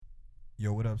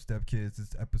Yo, what up, Step Kids?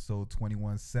 It's episode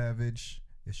 21 Savage.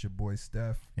 It's your boy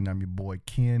Steph. And I'm your boy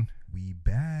Ken. We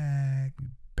back.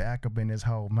 Back up in this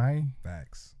hole, man.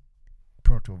 Facts.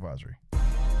 Parental advisory.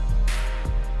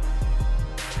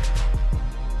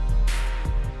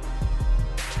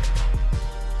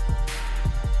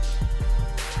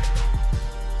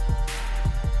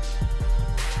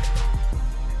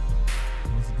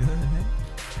 What's good, man?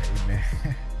 Hey,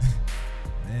 man.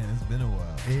 Man, it's been a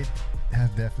while. It has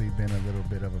definitely been a little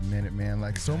bit of a minute, man.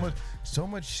 Like so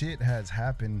much shit has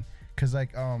happened. Cause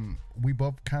like we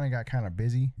both kind of got kind of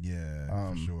busy.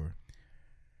 Yeah, for sure.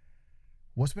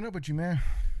 What's been up with you, man?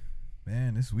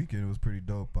 Man, this weekend was pretty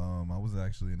dope. I was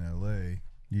actually in LA.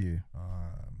 Yeah.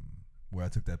 Where I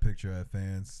took that picture at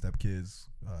Fans, Step Kids.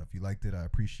 If you liked it, I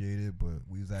appreciate it. But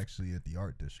we was actually at the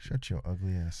Art District. Shut your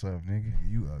ugly ass up, nigga.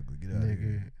 Nigga, you ugly. Get out of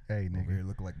here. Hey, Over nigga. here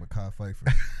looking like Makai Pfeiffer.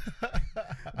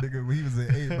 Nigga, when he was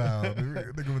in 8 Mile.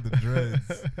 Nigga with the dreads.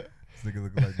 This nigga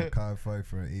looking like Makai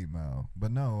Pfeiffer in 8 Mile.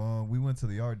 But no, we went to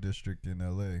the Art District in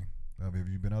LA. Have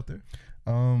you been out there?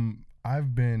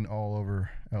 I've been all over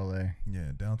LA.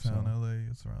 Yeah, downtown LA.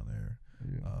 It's around there.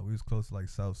 Yeah. We was close to like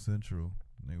South Central.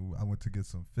 I went to get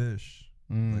some fish.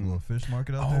 Like a little fish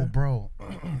market out there. Oh, bro.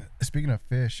 Speaking of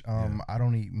fish, Yeah. I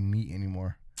don't eat meat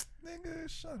anymore. Nigga,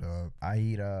 shut up. I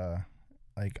eat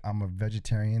like I'm a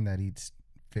vegetarian that eats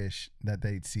fish, that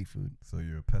they eat seafood. So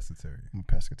you're a pescatarian. I'm a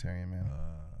pescatarian, man.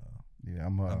 Yeah,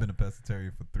 I've been a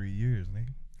pescatarian for 3 years, nigga.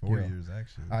 4 Yeah. years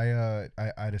actually.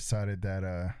 I decided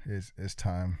that it's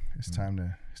time. It's time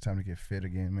to get fit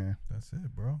again, man. That's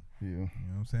it, bro. Yeah. You know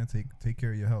what I'm saying? Take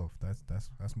care of your health.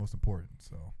 That's most important.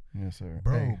 So, Yes, sir.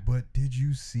 bro, Hey, but did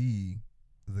you see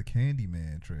the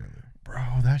Candyman trailer? bro,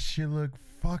 that shit look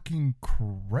fucking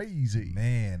crazy.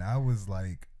 Man, I was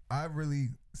like, I really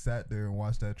sat there and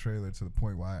watched that trailer to the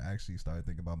point where I actually started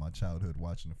thinking about my childhood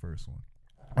watching the first one.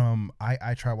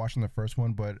 I tried watching the first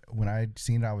one, but when I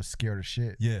seen it, I was scared of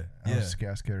shit. Yeah, I was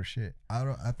scared of shit.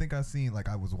 I think I seen, like,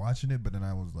 I was watching it, but then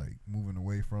I was like moving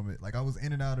away from it. Like, I was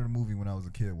in and out of the movie when I was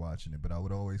a kid watching it, but I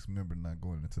would always remember not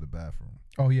going into the bathroom.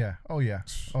 Oh yeah.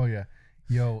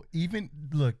 Yo, even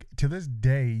look, to this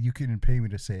day, you couldn't pay me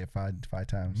to say it five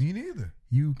times. Me neither.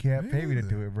 You can't pay me to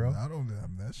do it, bro. I don't.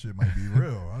 That shit might be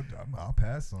real. I'll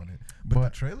pass on it. But the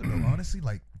trailer, though, honestly,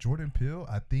 like Jordan Peele,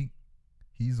 I think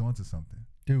he's onto something.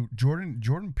 Dude,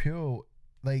 Jordan Peele,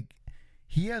 like,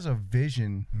 he has a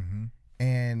vision,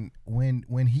 and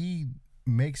when he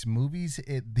makes movies,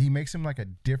 he makes them like a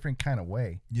different kind of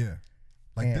way. Yeah.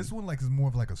 Like, this one, like, is more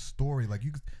of like a story. Like,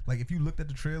 if you looked at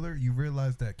the trailer, you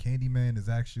realize that Candyman is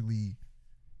actually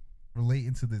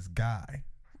relating to this guy.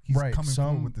 He's coming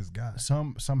forward with this guy.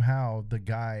 Somehow the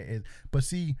guy is, but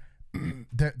see,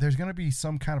 there's gonna be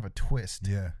some kind of a twist.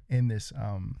 Yeah. In this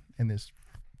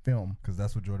film, because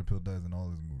that's what Jordan Peele does in all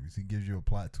his movies. He gives you a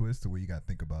plot twist to where you got to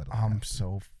think about it. I'm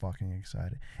so fucking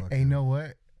excited. Fuck Hey, yeah. you know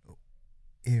what?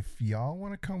 If y'all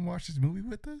want to come watch this movie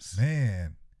with us,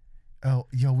 Man, oh,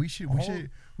 yo, we should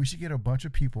get a bunch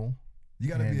of people. you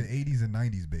got to be an 80s and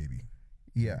 90s baby.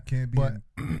 Yeah, You can't be but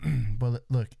but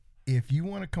look, if you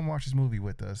want to come watch this movie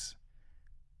with us,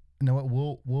 you know what?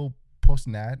 We'll post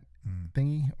an ad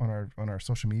thingy on our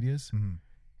social medias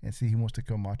and see who wants to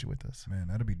come watch it with us. Man,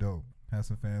 that'd be dope. Have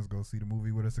some fans go see the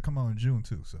movie with us. It come out in June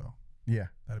too, so Yeah,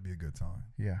 that'd be a good time.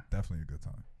 yeah, Definitely a good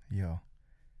time. yo,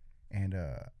 and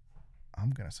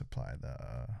I'm gonna supply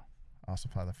I'll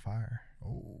supply the fire.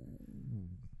 Oh,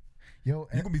 Yo,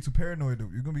 you're gonna be too paranoid.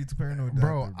 You're gonna be too paranoid,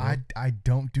 bro. actor, bro. I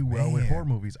don't do well with Man. horror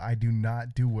movies. I do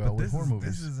not do well with horror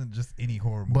movies. This isn't just any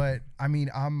horror movie. But I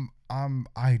mean,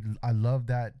 I love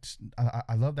that.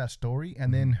 I love that story.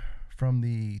 And then from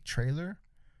the trailer,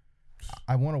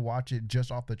 I want to watch it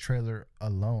just off the trailer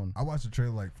alone. I watched the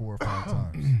trailer like 4 or 5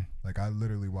 times. Like, I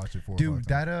literally watched it 4 or 5 Dude,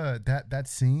 times. that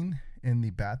scene in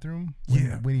the bathroom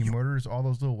when he murders all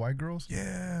those little white girls.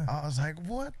 Yeah. I was like,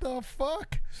 what the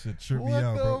fuck? Shit tripped me What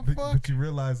out, bro. the But fuck? you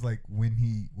realize, like, when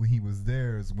he was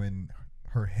there is when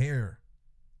her hair.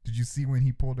 Did you see when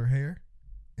he pulled her hair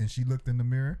and she looked in the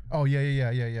mirror? Oh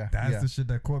yeah. That's the shit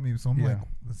that caught me. So I'm Yeah.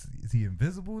 like, is he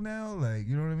invisible now? Like,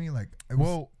 you know what I mean? Like,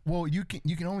 Well, you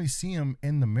can only see him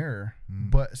in the mirror, Mm.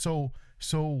 but so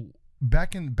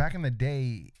back in the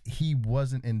day, he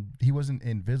wasn't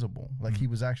invisible. Like, he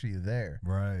was actually there.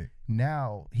 right,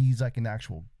 Now he's like an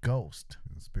actual ghost,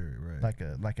 the spirit, right,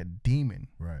 like a demon.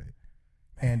 right.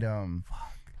 And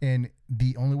and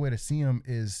the only way to see him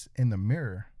is in the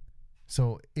mirror.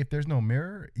 So if there's no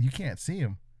mirror, you can't see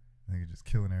him. Nigga just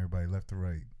killing everybody left to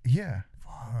right. Yeah,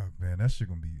 Fuck, man, that shit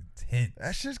gonna be intense.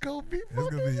 that shit's gonna be gonna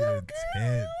fucking be so intense.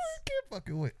 good. I can't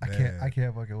fucking wait. Man. I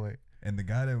can't fucking wait. And the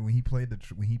guy that when he played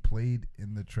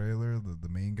in the trailer, the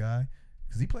main guy,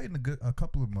 Because he played in a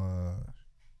couple of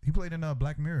he played in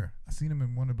Black Mirror. I seen him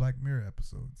in one of the Black Mirror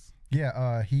episodes.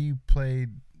 Yeah, he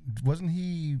played. Wasn't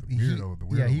he? The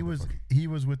weirdo. Yeah, he was. He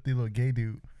was with the little gay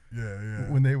dude.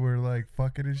 Yeah. When they were like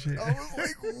fucking and shit. I was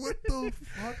like, what the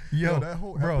fuck? Yo, that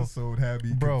whole episode had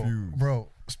me confused. Bro,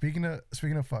 speaking of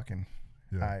fucking,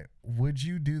 all right, would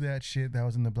you do that shit that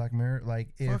was in the Black Mirror?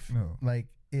 Like if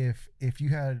if you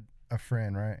had a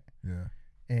friend, right? Yeah.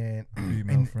 And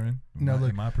female friend. No,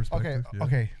 look. In my perspective.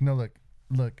 Okay. No,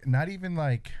 look. Not even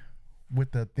like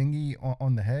with the thingy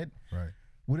on the head. Right.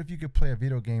 What if you could play a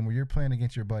video game where you're playing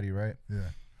against your buddy, right? Yeah.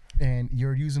 And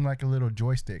you're using like a little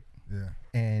joystick. Yeah.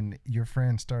 And your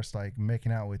friend starts like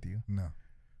making out with you. No.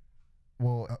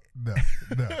 Well, no.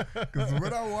 Because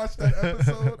when I watched that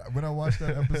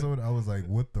episode, I was like,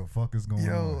 "What the fuck is going on?"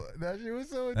 Yo, that shit was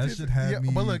so intense. That shit had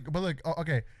me. But look.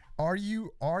 Okay, are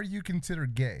you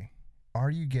considered gay? Are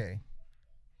you gay?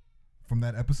 From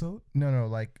that episode? No.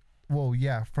 Like, well,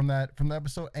 yeah, from that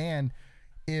episode. And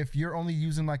if you're only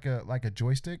using like a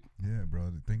joystick, yeah,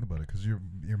 bro, think about it, because you're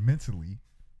mentally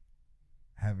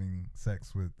having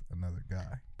sex with another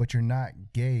guy, but you're not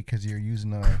gay because you're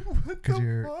using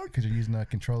you're using a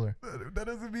controller. That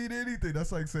doesn't mean anything.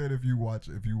 That's like saying if you watch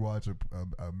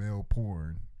a male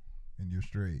porn and you're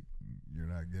straight, you're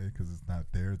not gay because it's not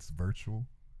there. It's virtual.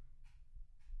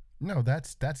 No,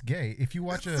 that's gay. If you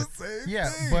watch it's the same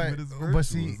thing, but it's virtual. But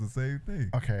see, it's the same thing.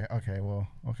 Okay. Well,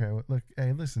 look,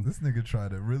 hey, listen. This nigga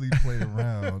tried to really play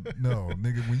around. No,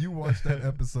 nigga, when you watched that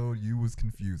episode, you was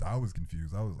confused. I was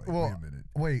confused. I was like, wait a minute.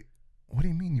 Wait, what do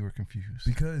you mean you were confused?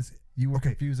 Because you were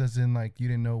confused as in like you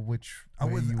didn't know which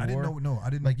way you were? I didn't know. No, I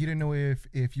didn't. Like you didn't know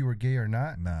if you were gay or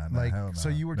not. Nah, like hell nah. So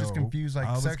you were just confused,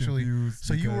 like sexually.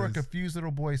 So you were a confused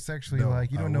little boy sexually.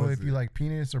 Like you don't know if you like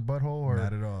penis or butthole or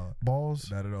not at all balls.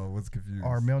 Not at all. What's confused?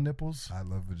 Or male nipples. I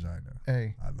love vagina.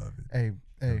 Hey, I love it. Hey,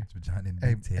 vagina.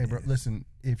 Hey, bro. Listen,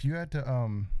 if you had to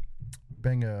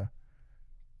bang a.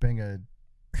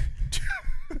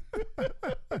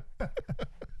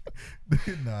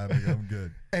 Nah, nigga, I'm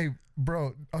good. Hey,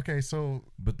 bro. Okay, so.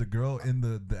 But the girl in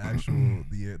the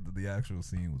actual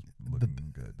scene was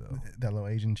looking good though. That little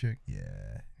Asian chick.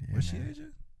 Yeah. Was she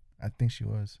Asian? I think she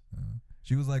was.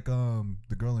 She was like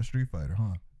the girl in Street Fighter,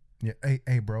 huh? Yeah.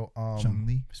 Hey, bro.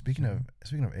 Chun-Li. Speaking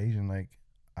of Asian, like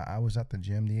I was at the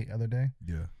gym the other day.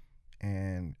 Yeah.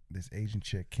 And this Asian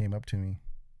chick came up to me.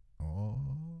 Oh.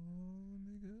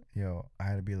 Yo, I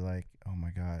had to be like, oh my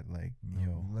god, like,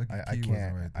 yo, I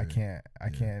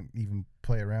can't even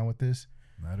play around with this.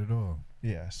 Not at all.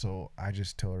 Yeah, so I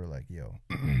just told her like, yo,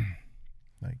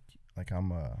 like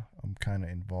I'm kind of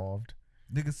involved.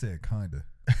 Nigga said kinda.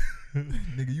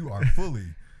 Nigga, you are fully.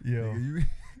 Yo, nigga,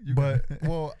 you but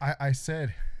well, I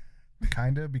said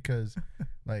kinda because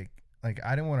like I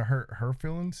didn't want to hurt her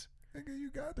feelings. Nigga, you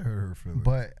got to hurt her feelings.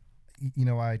 But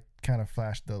I kind of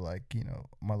flashed the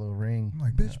my little ring. I'm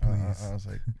like, bitch, please. I was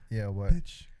like, yeah, what?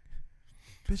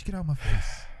 Bitch, get out my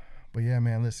face. But yeah,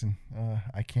 man, listen,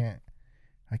 I can't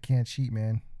cheat,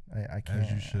 man. I can't.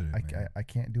 As you should. I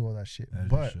can't do all that shit. As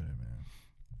but you should,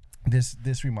 man.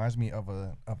 This reminds me of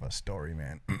a story,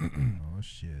 man. Oh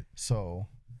shit. So,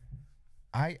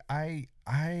 I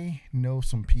know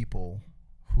some people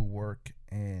who work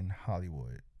in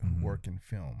Hollywood, who work in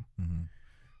film,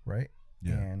 right?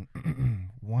 Yeah. And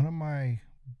one of my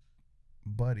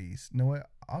buddies,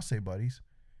 I'll say buddies,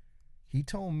 he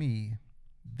told me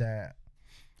that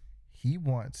he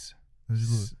wants.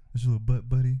 That's your little butt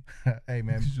buddy. Hey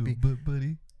man, that's your butt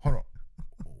buddy. Hold on.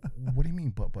 What do you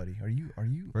mean, butt buddy? Are you?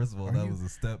 First of all, that was a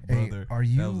stepbrother.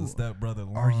 Hey, that was a stepbrother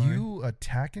line. Are you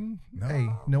attacking? No. Hey,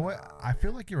 you know what? I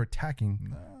feel like you're attacking.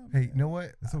 No, hey, you know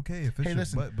what? It's okay if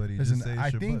it's your butt buddy. Listen, just say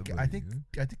it's your butt buddy.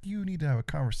 I think you need to have a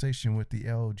conversation with the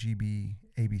LGBT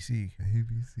ABC.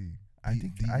 DEFG. I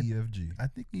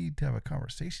think you need to have a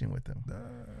conversation with them.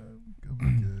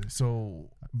 Good. So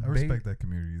I respect that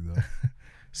community though.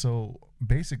 So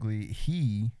basically,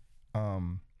 he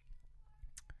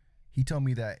told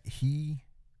me that he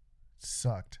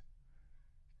sucked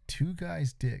 2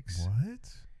 guys' dicks.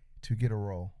 What? To get a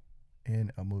role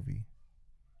in a movie.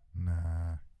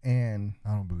 Nah. And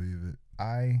I don't believe it.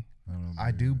 I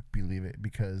do believe it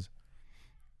because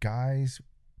guys.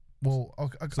 Well,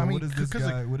 okay, so what is this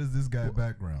guy? What is this guy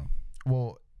background?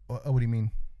 Well, what do you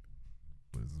mean?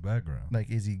 What is his background? Like,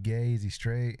 is he gay? Is he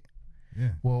straight?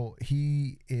 Yeah. Well,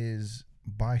 he is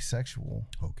bisexual.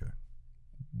 Okay.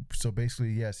 So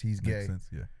basically, yes, he's Makes gay. Sense,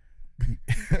 yeah.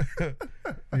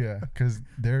 Yeah, because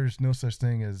there's no such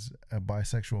thing as a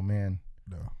bisexual man.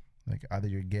 No. Like either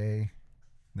you're gay,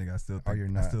 nigga, I still think, or you're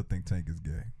not. I still think Tank is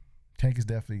gay. Tank is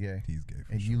definitely gay. He's gay.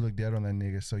 And sure. you look dead on that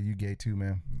nigga, so you gay too,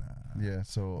 man. Nah. Yeah.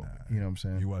 So you know what I'm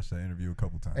saying. You watched that interview a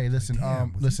couple times. Hey, listen. Like,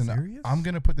 listen. I'm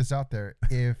gonna put this out there.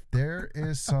 If there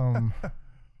is some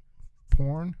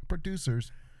porn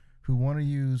producers who want to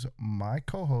use my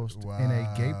co-host in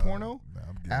a gay porno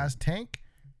as Tank,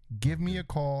 give me a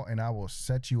call and I will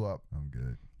set you up. I'm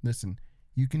good. Listen,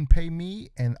 you can pay me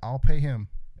and I'll pay him.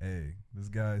 Hey, this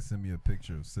guy sent me a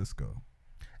picture of Cisco.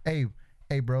 Hey,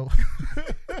 bro.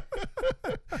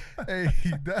 Hey,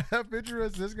 that picture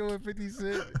of Cisco with 50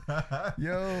 Cent.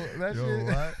 Yo, that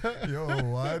shit.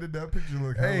 Why did that picture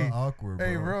look hella awkward, bro?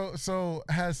 Hey, bro. So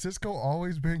has Cisco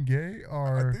always been gay,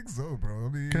 or? I think so, bro. I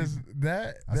mean, because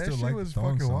that shit like was fucking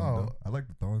fucking song, wild. Though. I like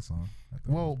the thong song.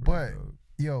 Well, but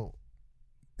yo,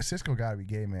 Cisco gotta be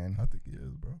gay, man. I think he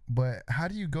is, bro. But how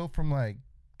do you go from like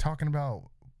talking about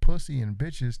pussy and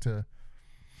bitches to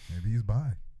maybe he's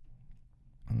bi?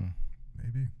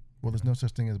 Maybe. Well, there's no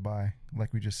such thing as bi,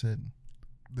 like we just said.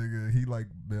 Nigga, he like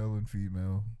male and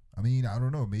female. I mean, I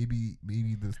don't know. Maybe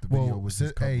the video was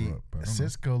just cover up.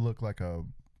 Cisco looked like a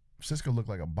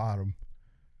bottom.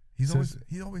 He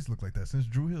always looked like that since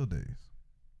Drew Hill days.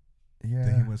 Yeah.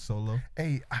 Then he went solo.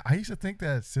 Hey, I used to think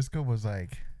that Cisco was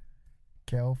like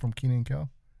Kel from Kenan and Kel.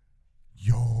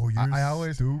 Yo,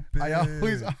 you're stupid. I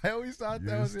always thought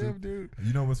that was him, dude.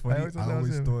 You know what's funny? I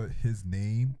always thought his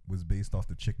name was based off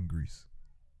the chicken grease.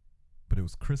 But it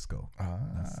was Crisco,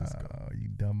 not Cisco. You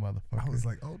dumb motherfucker. I was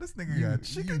like, oh, this nigga got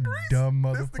chicken grease? Dumb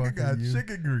motherfucker. This nigga got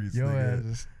chicken grease. Yo, nigga. ass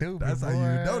is stupid. That's boy. how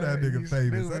you know that nigga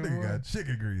famous. Stupid, That nigga boy. got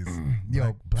chicken grease.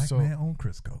 Yo, black man own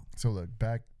Crisco. So look,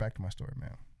 back to my story,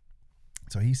 man.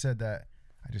 So he said that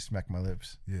I just smacked my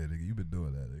lips. Yeah, nigga, you been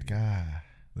doing that, nigga. God.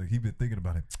 Look, he been thinking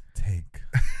about it. Tank.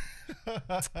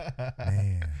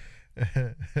 Man.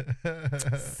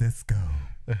 Cisco.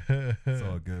 It's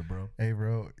all good, bro. Hey,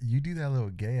 bro, you do that little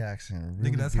gay accent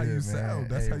really nigga, that's good, how you man. sound.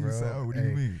 That's how you sound. What do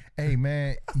you mean? Hey,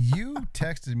 man, you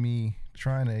texted me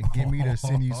trying to get me to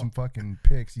send you some fucking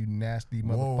pics, you nasty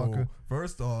motherfucker.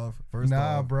 First off,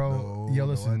 bro. Yo,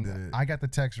 listen, I got the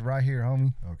text right here,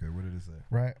 homie. Okay, what did it say?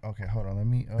 Right? Okay, hold on. Let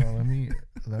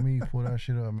me pull that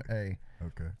shit up. Hey.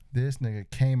 Okay. This nigga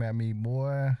came at me,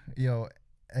 boy. Yo,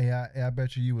 hey, I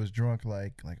bet you was drunk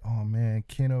like, oh man,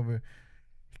 Ken over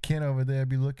there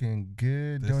be looking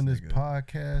good during this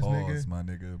podcast, Pause, nigga. My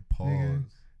nigga. Pause.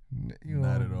 You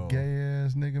Not at all. Gay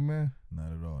ass nigga, man.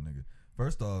 Not at all, nigga.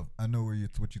 First off, I know what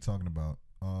you're talking about.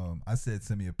 I said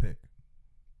send me a pic.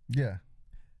 Yeah.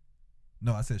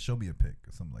 No, I said show me a pic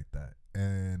or something like that.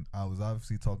 And I was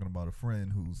obviously talking about a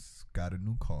friend who's got a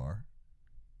new car.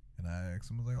 And I asked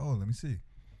him, I was like, oh, let me see.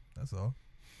 That's all.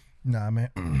 Nah,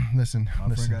 man. listen.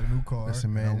 My friend got a new car.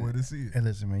 Listen, man. And I wanted to see it. Hey,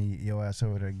 listen, man. Your ass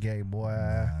over there, gay boy.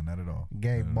 Nah, not at all.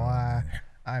 Gay not boy.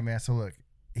 All right, man. So look,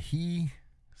 he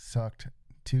sucked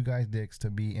 2 guys' dicks to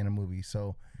be in a movie.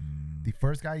 So the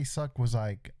first guy he sucked was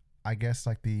like, I guess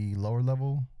like the lower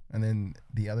level, and then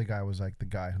the other guy was like the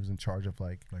guy who's in charge of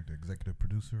like the executive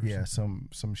producer. Yeah, some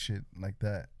shit like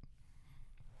that.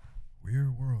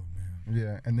 Weird world, man.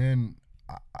 Yeah, and then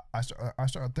I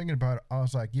started thinking about it. I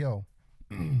was like, yo,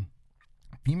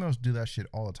 females do that shit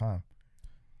all the time.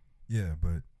 Yeah,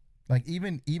 but like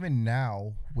even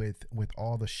now with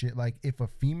all the shit, like if a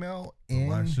female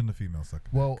why shouldn't a female suck?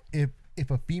 Well, if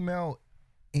a female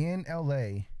in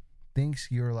LA thinks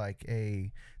you're like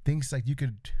thinks like you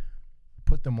could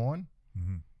put them on,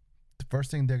 the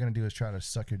first thing they're gonna do is try to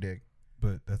suck your dick.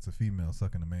 But that's a female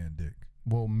sucking a man dick.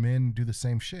 Well, men do the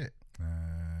same shit.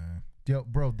 Yo,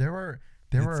 bro,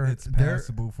 it's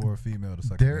passable for a female to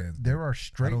suck a man's dick. There are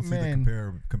straight I don't men. See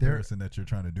the comparison that you're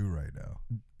trying to do right now.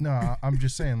 No, I'm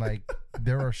just saying, like,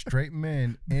 there are straight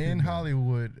men in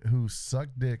Hollywood who suck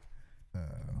dick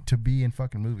to be in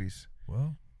fucking movies.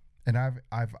 Well, and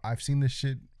I've seen this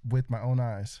shit with my own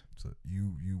eyes. So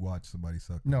you watch somebody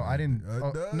suck? No, I didn't.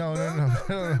 No.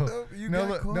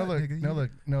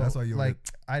 Look. That's why you like.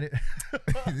 I did.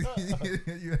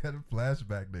 You had a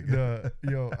flashback, nigga.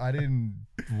 Yo, I didn't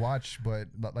watch, but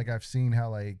like I've seen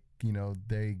how like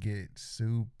they get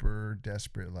super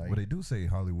desperate. Like, well, they do say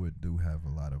Hollywood do have a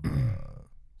lot of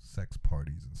sex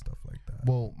parties and stuff like that.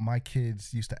 Well, my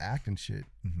kids used to act and shit,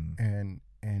 and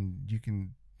you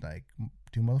can like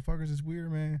two motherfuckers is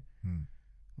weird, man.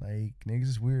 Like niggas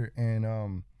is weird,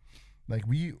 and like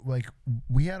we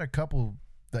had a couple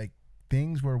like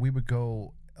things where we would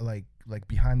go like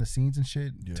behind the scenes and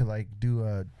shit to like do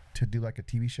like a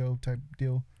TV show type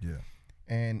deal. Yeah,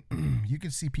 and you can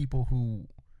see people who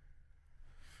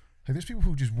like there's people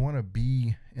who just want to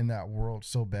be in that world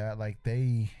so bad. Like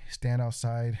they stand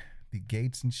outside the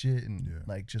gates and shit, and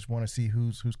like just want to see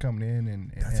who's coming in.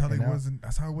 And that's how and they wasn't.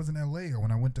 That's how it was in LA.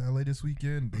 When I went to LA this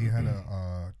weekend, they had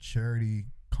a charity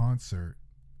concert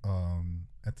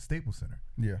at the Staples Center.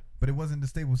 Yeah, but it wasn't the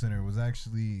Staples Center. It was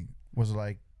actually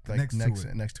like next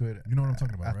to it. You know what I'm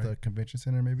talking about, at right? the convention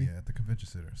center, maybe. Yeah, at the convention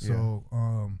center. So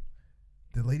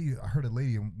the lady, I heard a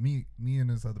lady, me and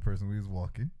this other person, we was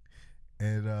walking,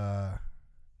 and I'm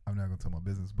not gonna tell my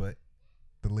business, but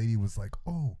the lady was like,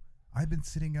 "Oh, I've been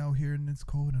sitting out here in this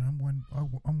cold, and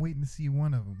I'm waiting to see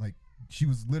one of them." Like, she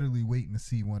was literally waiting to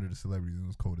see one of the celebrities. It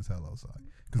was cold as hell outside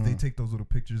because they take those little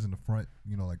pictures in the front,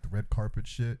 you know, like the red carpet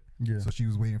shit. Yeah. So she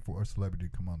was waiting for a celebrity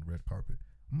to come on the red carpet.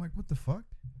 I'm like, what the fuck?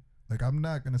 Like, I'm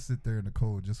not gonna sit there in the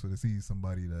cold just to see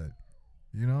somebody that,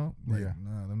 you know, like,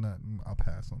 nah, I'm not. I'll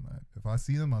pass on that. If I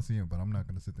see them, I'll see them, but I'm not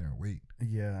gonna sit there and wait.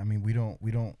 Yeah, I mean, we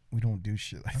don't do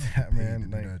shit like that,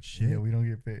 man. Like, that shit. Yeah, we don't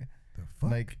get paid. The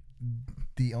fuck? Like,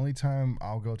 the only time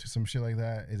I'll go to some shit like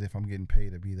that is if I'm getting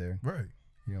paid to be there. Right.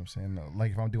 You know what I'm saying?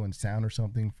 Like, if I'm doing sound or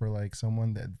something for like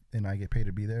someone that and I get paid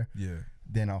to be there,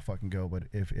 then I'll fucking go. But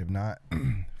if not,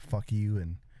 fuck you.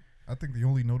 And I think the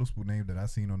only noticeable name that I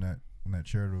seen on that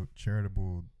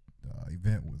charitable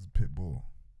event was Pitbull.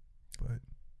 But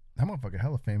that motherfucker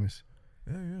hella famous.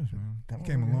 Yeah, he is, man. He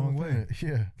came a long way.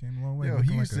 Yeah, came a long way. Yo,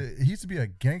 he used to be a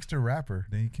gangster rapper.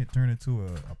 Then he can turn into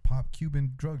a pop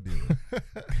Cuban drug dealer,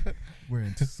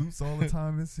 wearing suits all the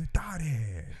time and say,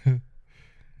 "Daddy."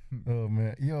 Oh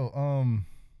man, yo,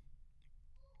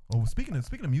 Oh, speaking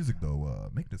of music though,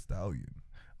 Meg Thee Stallion.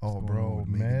 Oh, bro,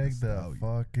 Meg the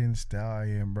fucking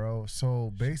Stallion, bro.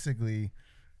 So basically,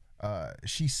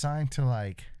 she signed to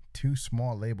like 2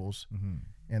 small labels,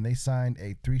 and they signed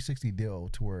a 360 deal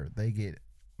to where they get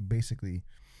basically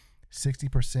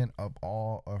 60% of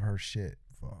all of her shit.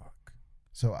 Fuck.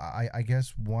 So I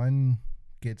guess one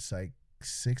gets like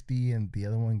 60 and the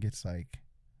other one gets like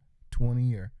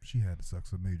 20 or. She had to suck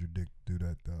some major dick to do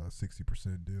that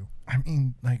 60% deal. I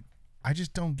mean, like, I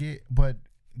just don't get. But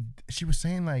she was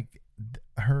saying like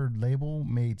her label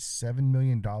made $7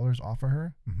 million off of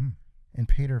her and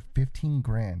paid her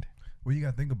 $15,000. Well, you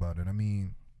gotta think about it. I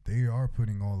mean, they are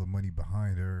putting all the money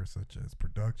behind her, such as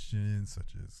production,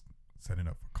 such as setting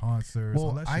up for concerts.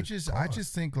 Well, I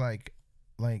just think like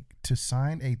to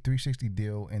sign a 360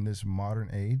 deal in this modern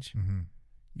age,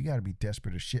 you got to be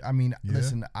desperate as shit. I mean,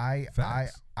 listen, I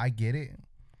get it.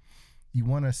 You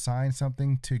want to sign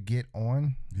something to get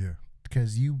on,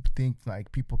 because you think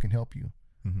like people can help you,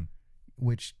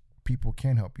 which people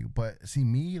can help you. But see,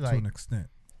 me, like, to an extent.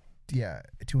 Yeah,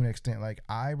 to an extent. Like,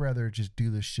 I rather just do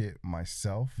the shit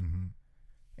myself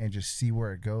and just see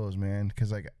where it goes, man.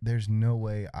 Because like, there's no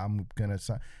way I'm gonna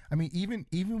sign. I mean,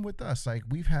 even with us, like,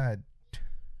 we've had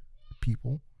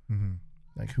people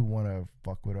like who want to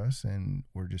fuck with us, and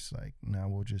we're just like, nah,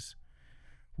 we'll just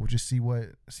see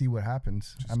what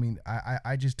happens. I mean,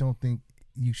 I just don't think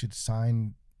you should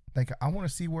sign. Like, I want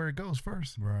to see where it goes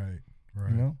first. Right.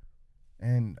 You know.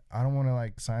 And I don't want to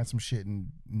like sign some shit and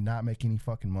not make any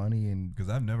fucking money. And because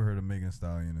I've never heard of Megan Thee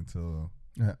Stallion until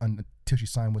she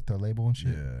signed with the label and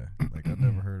shit. Yeah, like I've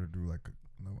never heard her do like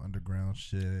no underground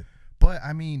shit. But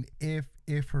I mean, if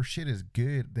her shit is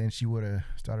good, then she would have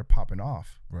started popping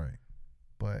off. Right.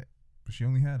 But she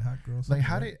only had Hot Girl Summer.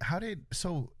 Like, how did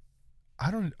so?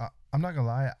 I'm not gonna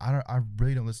lie. I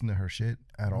really don't listen to her shit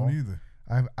at all. Either.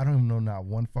 I don't even know not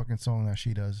one fucking song that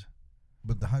she does.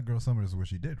 But the Hot Girl Summer is what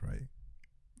she did, right?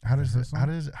 How does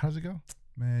it go?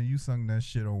 Man, you sung that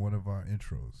shit on one of our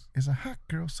intros. It's a hot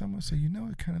girl summer, so you know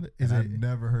it kind of. I've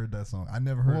never heard that song. I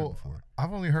never heard it before.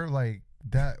 I've only heard like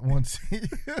that once.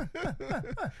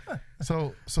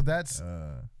 so that's.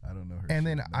 I don't know her. And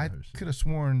then I could have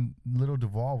sworn Lil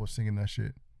Duval was singing that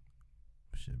shit.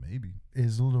 Shit, maybe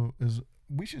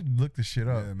we should look this shit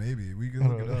up. Yeah, maybe we could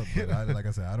look it up. But like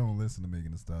I said, I don't listen to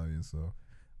Megan Thee Stallion, so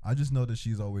I just know that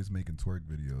she's always making twerk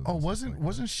videos. Oh,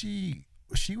 wasn't she?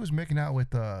 She was making out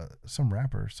with some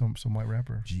rapper, some white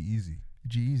rapper. G-Eazy,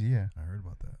 yeah. I heard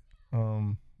about that.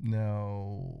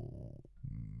 No,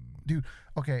 dude.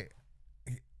 Okay,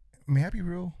 may I be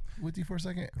real with you for a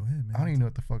second? Go ahead, man. I don't even know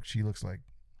what the fuck she looks like.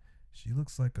 She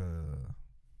looks like I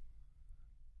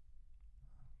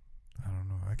don't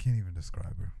know. I can't even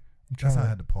describe her. That's how I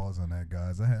had to pause on that,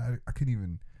 guys. I couldn't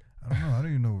even. I don't know. I don't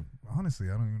even know. Honestly,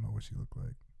 I don't even know what she looked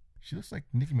like. She looks like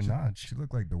Nicki Minaj. She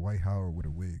looked like Dwight Howard with a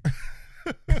wig.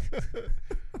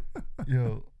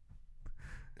 Yo,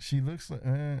 she looks like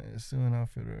suing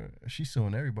outfit. She's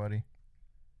suing everybody.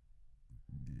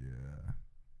 Yeah,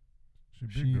 she's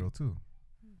a big girl too.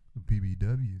 The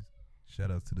BBWs.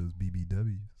 Shout out to those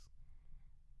BBWs.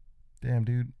 Damn,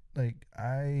 dude. Like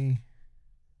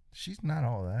she's not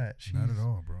all that. She's not at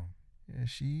all, bro. Yeah,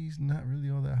 she's not really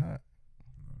all that hot.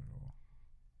 Not at all.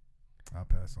 I'll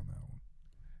pass on that one.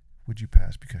 Would you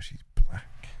pass because she's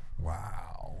black?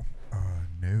 Wow.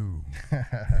 No. No.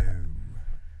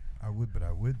 I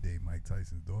would date Mike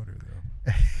Tyson's daughter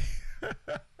though.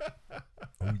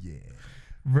 Oh yeah.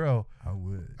 Bro. I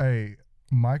would. Hey,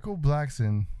 Michael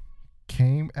Blackson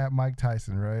came at Mike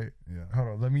Tyson, right? Yeah. Hold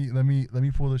on, let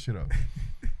me pull this shit up.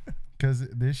 Cause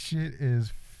this shit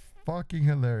is fucking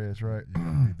hilarious, right?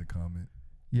 Yeah, read the comment.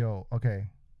 Yo, okay.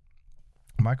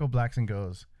 Michael Blackson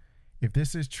goes, if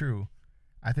this is true,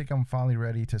 I think I'm finally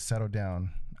ready to settle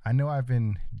down. I know I've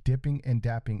been dipping and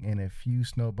dapping in a few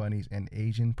snow bunnies and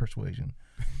Asian persuasion.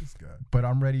 This guy. But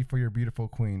I'm ready for your beautiful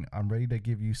queen. I'm ready to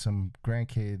give you some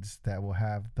grandkids that will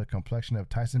have the complexion of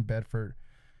Tyson Bedford,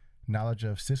 knowledge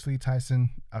of Cicely Tyson.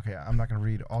 Okay, I'm not gonna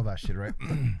read all that shit, right?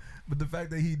 But the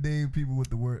fact that he named people with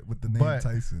the name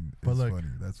Tyson is funny.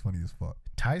 That's funny as fuck.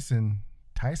 Tyson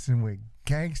went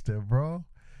gangster, bro.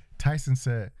 Tyson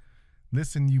said,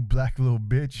 "Listen, you black little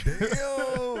bitch." Damn.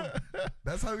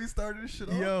 That's how he started this shit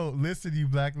off? Yo, listen, you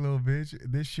black little bitch.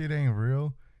 This shit ain't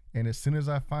real. And as soon as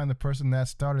I find the person that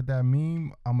started that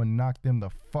meme, I'm gonna knock them the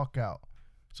fuck out.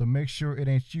 So make sure it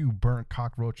ain't you, burnt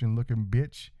cockroaching looking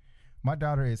bitch. My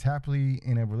daughter is happily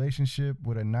in a relationship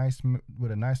with a nice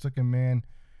looking man.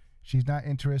 She's not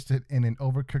interested in an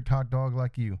overcooked hot dog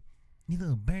like you. You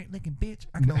little burnt looking bitch.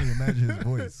 I can only imagine his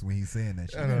voice when he's saying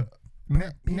that shit.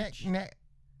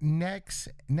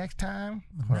 Next time,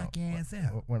 knock your ass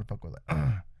out. Where the fuck was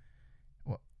that?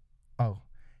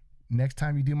 Next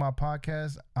time you do my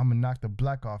podcast, I'm gonna knock the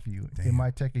black off you. Damn. It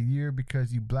might take a year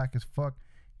because you black as fuck.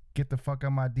 Get the fuck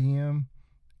out my DM.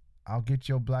 I'll get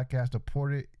your black ass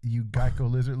deported, you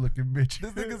Geico lizard looking bitch.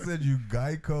 This nigga said you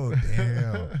Geico.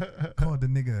 Damn. Called the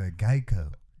nigga a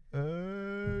Geico.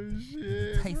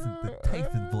 Shit. The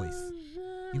Tyson voice.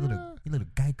 Shit, You little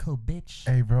Geico bitch.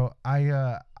 Hey, bro,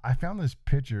 I found this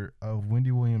picture of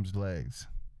Wendy Williams' legs.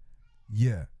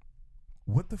 Yeah.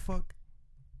 What the fuck?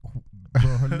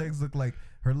 Bro, her legs look like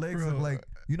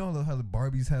you know how the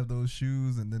Barbies have those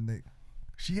shoes and then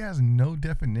she has no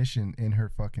definition in her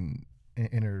fucking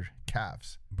in her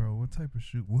calves. Bro, what type of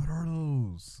shoe? What are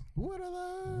those?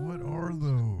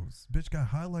 Bitch got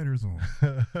highlighters on.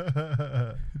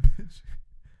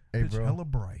 Hey, bitch bro, hella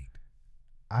bright.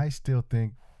 I still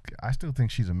think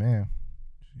she's a man.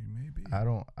 She may be. I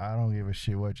don't give a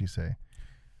shit what you say.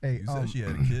 Hey, you said she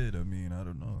had a kid. I mean, I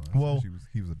don't know.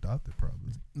 He was adopted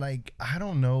probably. Like, I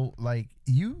don't know. Like,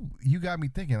 you got me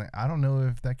thinking. Like, I don't know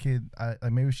if that kid.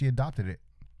 Maybe she adopted it.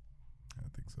 I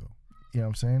think so. You know what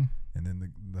I'm saying? And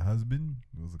then the husband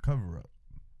was a cover up.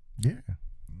 Yeah.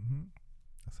 Mm-hmm.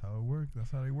 That's how it works. That's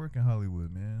how they work in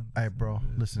Hollywood, man. All right, bro.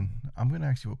 Listen, I'm gonna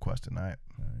ask you a question. All right,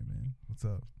 man. What's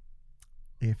up?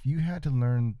 If you had to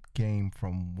learn game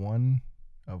from one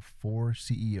of 4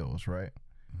 CEOs, right?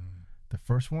 Mm-hmm. The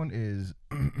first one is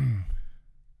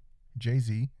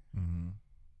Jay-Z, mm-hmm.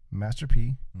 Master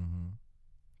P, mm-hmm.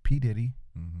 P. Diddy,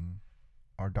 mm-hmm.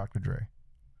 or Dr. Dre.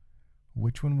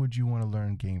 Which one would you want to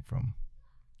learn game from?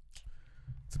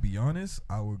 To be honest,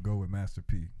 I would go with Master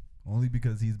P. Only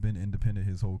because he's been independent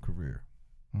his whole career.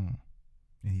 Mm.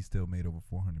 And he still made over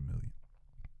 $400 million.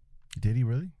 Did he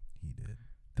really? He did.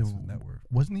 That's his net worth.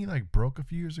 Wasn't he like broke a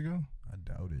few years ago? I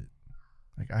doubt it.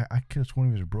 Like I could have sworn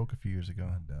he was broke a few years ago.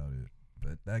 I doubt it.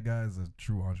 But that guy is a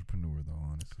true entrepreneur, though.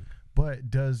 Honestly. But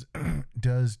does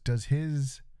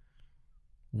his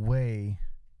way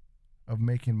of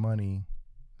making money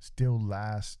still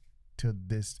last to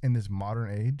this in this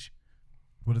modern age?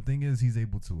 Well, the thing is, he's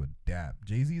able to adapt.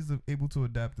 Jay-Z is able to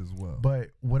adapt as well.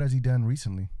 But what has he done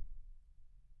recently?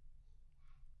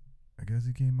 I guess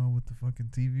he came out with the fucking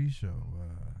TV show.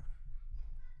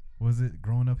 Was it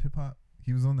Growing Up Hip Hop?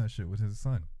 He was on that shit with his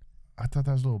son. I thought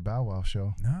that was a Little Bow Wow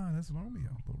show. Nah, that's Little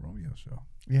Romeo show.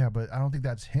 Yeah, but I don't think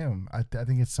that's him. I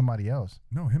think it's somebody else.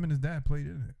 No, him and his dad played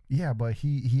in it. Yeah, but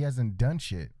he hasn't done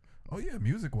shit. Oh yeah,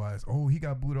 music wise. Oh, he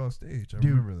got booed off stage. I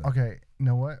Dude, remember that. Okay, you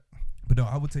know what? But no,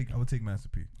 I would take Master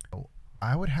P.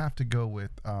 I would have to go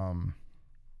with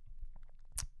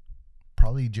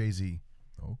probably Jay-Z.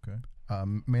 Okay.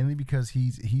 Mainly because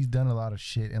he's done a lot of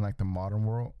shit in like the modern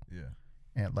world. Yeah.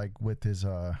 And like with his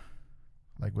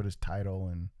title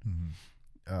and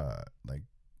like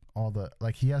all the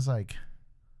like he has like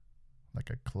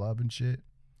a club and shit.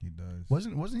 He does.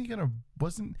 Wasn't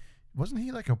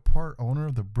he like a part owner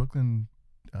of the Brooklyn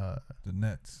the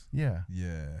Nets? Yeah.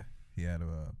 Yeah. He had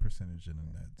a percentage in the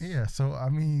Nets. Yeah, so I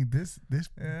mean this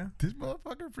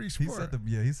motherfucker pretty smart.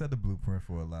 He set the blueprint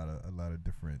for a lot of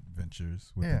different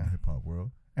ventures within the hip hop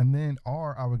world. And then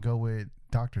I would go with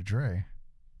Dr. Dre.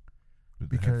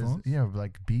 because headphones?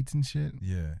 like Beats and shit.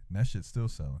 Yeah, and that shit's still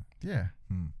selling. Yeah,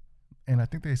 Hmm. and I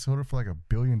think they sold it for like $1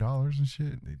 billion and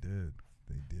shit. They did.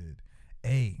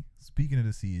 Hey, speaking of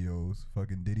the CEOs,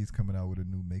 fucking Diddy's coming out with a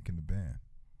new Making the Band.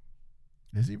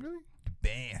 Is he really? The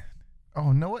band.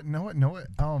 Oh, know what?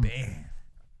 Band.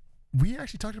 We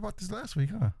actually talked about this last week,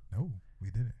 huh? No, we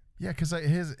didn't. Yeah, because like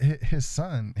his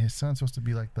son's supposed to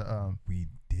be like the We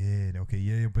did. Okay,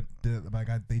 yeah, but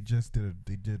they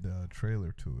did a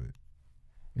trailer to it.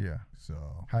 Yeah.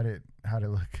 So How'd it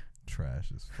look?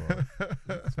 trash as fuck.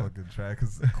 It's fucking trash.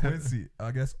 Because Quincy,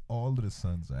 I guess all of the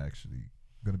sons are actually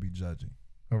gonna be judging.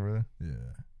 Oh really?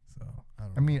 Yeah. So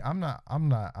I mean, I'm not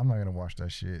gonna watch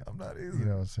that shit. I'm not either. You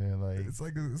know what I'm saying? Like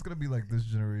it's gonna be like this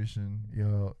generation.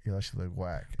 Yo, that shit look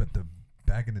whack. But the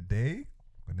back in the day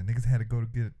when the niggas had to go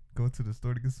to the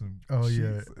store to get some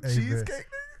cheesecake.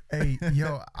 Hey,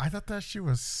 yo, I thought that shit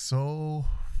was so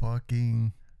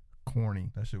fucking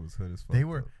corny. That shit was hood as fuck.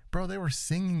 They were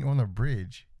singing on the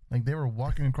bridge. Like they were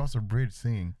walking across the bridge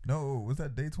singing. No, was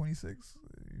that day 26?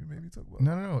 You maybe talk about.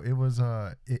 No. It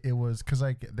was because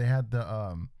like they had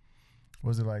the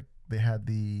was it like they had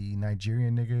the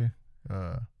Nigerian nigga?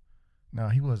 No,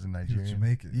 he wasn't Nigerian. He was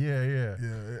Jamaican. Yeah.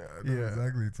 I know exactly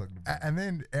what you're talking about. And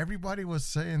then everybody was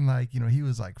saying like, you know, he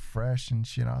was like fresh and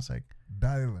shit. I was like,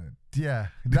 Dylan. Yeah.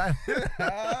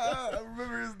 I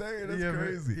remember his name. That's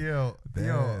crazy. Yo,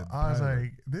 I was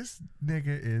like, this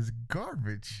nigga is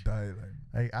garbage. Dylan.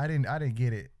 Like I didn't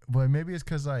get it, but maybe it's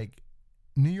because like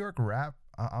New York rap.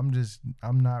 I'm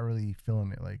not really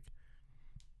feeling it. Like,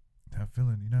 you're not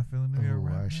feeling New York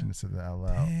rap. I shouldn't have said that out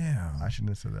loud. Damn. I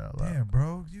shouldn't have said that out loud. Damn,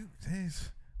 bro.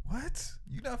 What?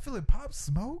 You not feeling Pop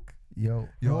Smoke? Yo,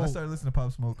 I started listening to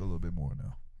Pop Smoke a little bit more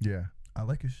now. Yeah. I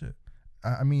like his shit.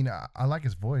 I mean, I like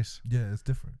his voice. Yeah, it's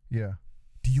different. Yeah.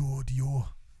 Dior.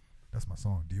 That's my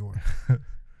song, Dior.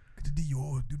 Get the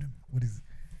Dior. What is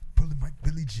pulling like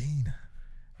Billie Jean?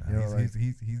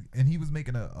 He was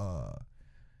making a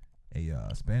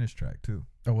Spanish track too.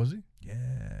 Oh, was he?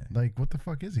 Yeah. Like, what the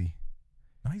fuck is he?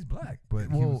 No, he's black, but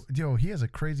he has a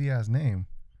crazy ass name.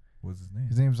 What's his name?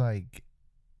 His name's like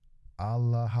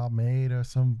Allah Hamed or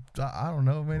some. I don't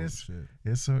know, man. It's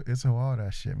a wild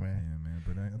ass shit, man. Yeah, man.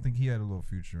 But I think he had a little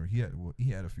future. He had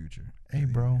a future. Hey,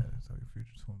 bro. That's how your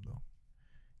future to him though.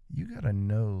 You got a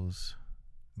nose,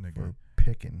 nigga. For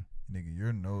picking. Nigga,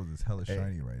 your nose is hella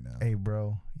shiny right now. Hey,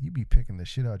 bro, you be picking the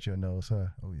shit out your nose, huh?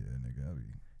 Oh yeah, nigga. I be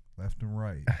left and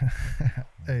right.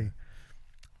 Hey,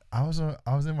 I was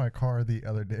in my car the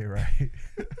other day, right?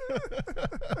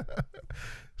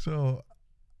 So,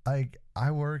 like,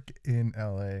 I work in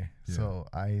LA, so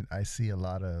I see a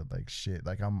lot of like shit.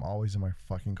 Like, I'm always in my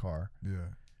fucking car.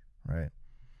 Yeah. Right.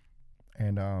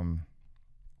 And I'm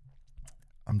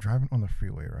driving on the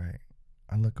freeway, right?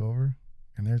 I look over,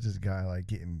 and there's this guy like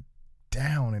getting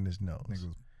down in his nose. Nigga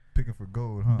was picking for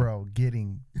gold, huh? Bro,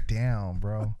 getting down,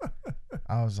 bro.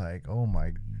 I was like, oh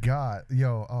my God.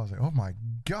 Yo, I was like, oh my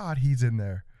God, he's in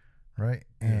there. Right?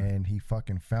 Yeah. And he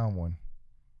fucking found one.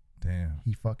 Damn.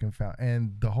 He fucking found,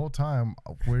 and the whole time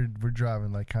we're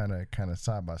driving like kind of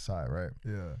side by side, right?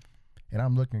 Yeah. And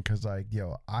I'm looking because like,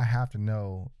 yo, I have to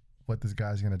know what this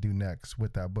guy's gonna do next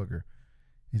with that booger.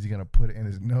 Is he gonna put it in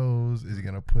his nose? Is he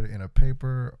gonna put it in a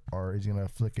paper? Or is he gonna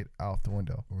flick it out the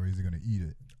window? Or is he gonna eat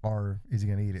it? Or is he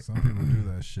gonna eat it? Some people do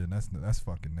that shit. And that's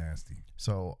fucking nasty.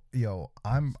 So, yo,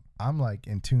 I'm like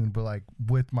in tune, but like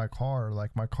with my car,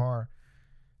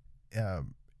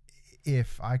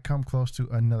 if I come close to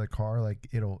another car, like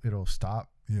it'll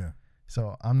stop. Yeah.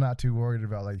 So I'm not too worried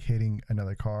about like hitting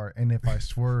another car, and if I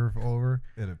swerve over,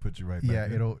 it'll put you right back. Yeah,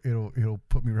 it'll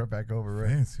put me right back over. Right.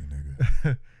 Fancy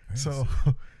nigga. Fancy.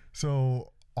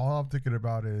 So all I'm thinking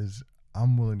about is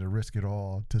I'm willing to risk it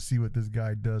all to see what this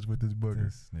guy does with this booger.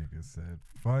 This nigga said,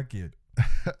 "Fuck it,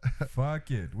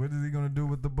 fuck it." What is he gonna do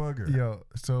with the booger? Yo,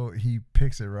 so he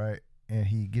picks it right, and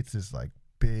he gets this like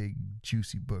big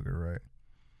juicy booger, right,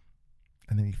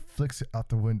 and then he flicks it out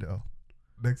the window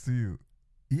next to you.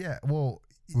 Yeah, well,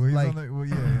 he's like, on the,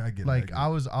 yeah, I get like it. I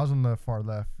was on the far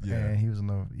left, and he was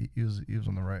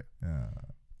on the right.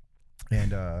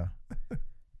 Yeah.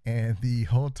 And the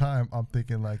whole time I'm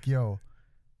thinking like, yo,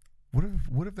 what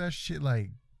if that shit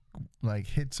like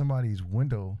hit somebody's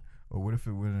window, or what if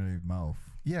it went in their mouth?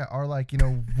 Yeah, or like,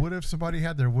 what if somebody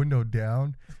had their window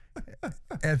down?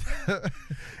 And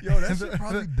yo, that shit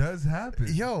probably does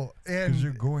happen. Yo, and because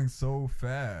you're going so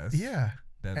fast. Yeah.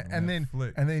 And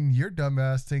then your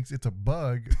dumbass thinks it's a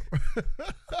bug.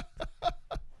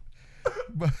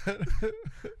 But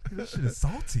this shit is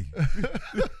salty.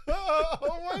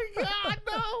 Oh my God,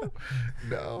 no.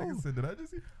 Nigga said, did I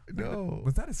just eat? No.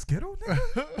 Was that a Skittle, nigga?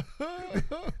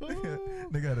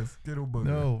 They got a Skittle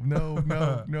booger.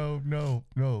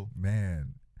 No.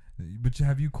 Man. But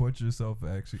have you caught yourself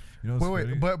actually? You know, wait,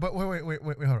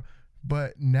 hold on.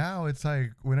 But now it's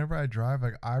like whenever I drive,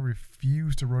 like I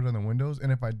refuse to roll down the windows,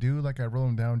 and if I do, like I roll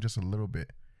them down just a little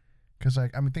bit, cause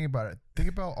like I mean, think about it. Think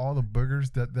about all the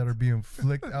boogers that are being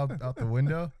flicked out the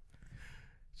window.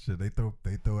 Shit, they throw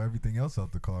everything else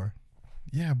out the car.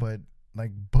 Yeah, but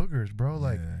like boogers, bro.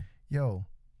 Like, yo,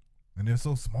 and they're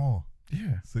so small.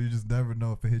 Yeah. So you just never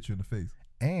know if it hits you in the face.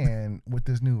 And with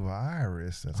this new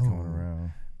virus that's going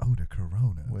around. Oh, the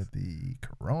corona. With the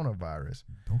coronavirus.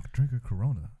 Don't drink a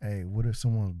Corona. Hey, what if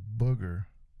someone's booger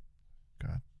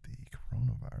got the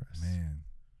coronavirus? Man,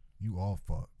 you all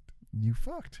fucked. You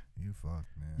fucked. You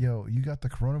fucked, man. Yo, you got the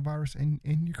coronavirus in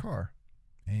your car.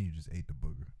 And you just ate the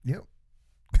booger. Yep.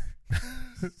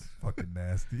 It's fucking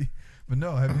nasty. But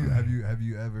no, have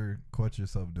you ever caught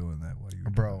yourself doing that while you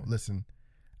were Bro, driving? listen.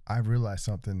 I realized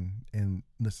something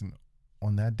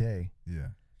on that day. Yeah.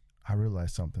 I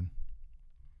realized something.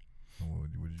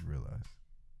 What did you realize?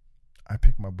 I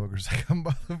picked my boogers like a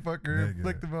motherfucker and Nigga,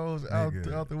 flicked the hose out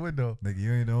the window. Nigga,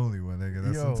 you ain't the only one,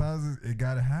 nigga. Sometimes it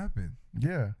gotta happen.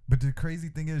 Yeah. But the crazy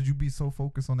thing is you be so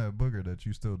focused on that booger that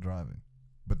you still driving.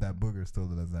 But that booger still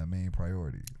does that main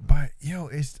priority. But yo,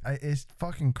 it's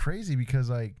fucking crazy because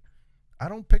like I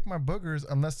don't pick my boogers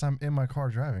unless I'm in my car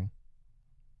driving.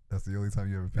 That's the only time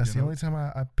you ever pick That's the only time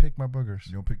I pick my boogers.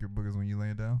 You don't pick your boogers when you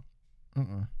laying down?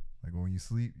 Like when you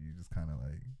sleep, you just kind of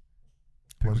like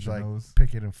pick with your nose?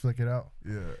 Pick it and flick it out?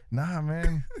 Yeah. Nah,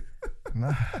 man.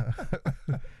 Nah.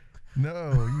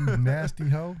 No, you nasty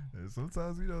hoe. And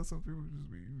sometimes, some people just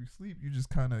you sleep, you just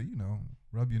kind of,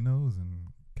 rub your nose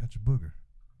and catch a booger.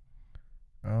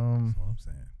 That's what I'm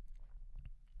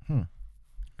saying.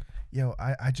 Yo,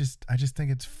 I just think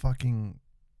it's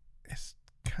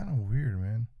kind of weird,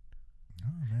 man. Oh,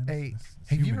 man. Hey, it's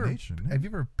have you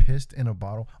ever pissed in a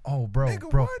bottle? Oh, bro, nigga,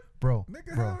 bro, what? bro,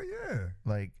 Nigga, bro. hell yeah.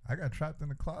 Like, I got trapped in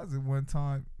the closet one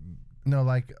time. No,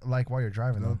 like while you're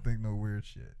driving. Don't think no weird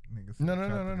shit. Nigga said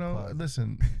No.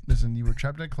 Listen. You were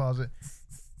trapped in a closet.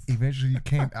 Eventually, you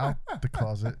came out the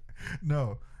closet.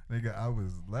 No, nigga, I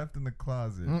was left in the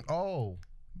closet. I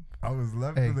was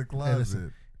left in the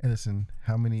closet. Listen,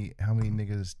 how many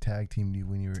niggas tag teamed you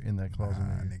when you were in that closet?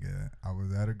 Nigga, I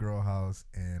was at a girl house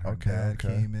and her dad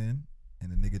came in,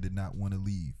 and the nigga did not want to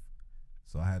leave,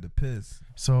 so I had to piss.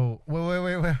 So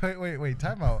wait,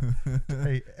 time out.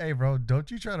 hey, bro,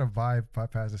 don't you try to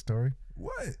bypass the story?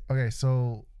 What? Okay,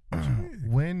 so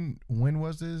when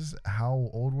was this?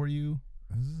 How old were you?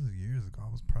 This is years ago.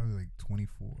 I was probably like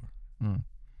 24.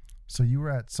 So you were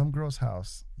at some girl's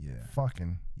house. Yeah.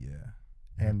 Fucking. Yeah.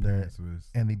 And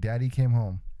the daddy came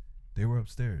home. They were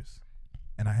upstairs,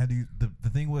 and I had to. The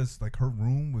thing was like her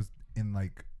room was in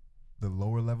like the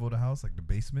lower level of the house, like the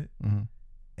basement,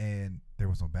 and there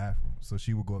was no bathroom. So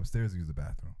she would go upstairs and use the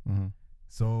bathroom.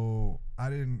 So I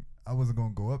wasn't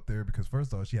gonna go up there because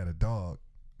first off, she had a dog.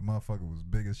 The motherfucker was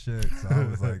big as shit. So I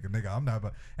was like, nigga, I'm not.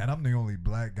 And I'm the only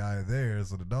black guy there,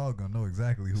 so the dog gonna know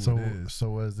exactly who it is. So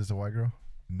was this a white girl?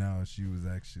 No, she was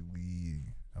actually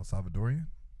El Salvadorian.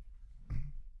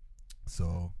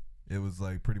 So it was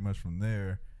like pretty much from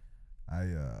there, I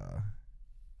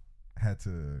had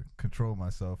to control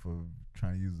myself of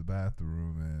trying to use the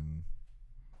bathroom, and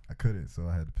I couldn't, so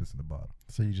I had to piss in the bottle.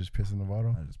 So you just pissed in the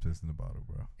bottle? I just pissed in the bottle,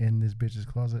 bro. In this bitch's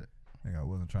closet? Nigga, I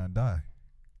wasn't trying to die.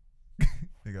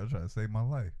 Nigga, I was trying to save my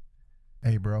life.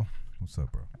 Hey, bro. What's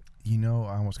up, bro? You know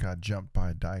I almost got jumped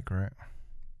by a dyke, right?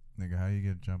 Nigga, how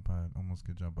you almost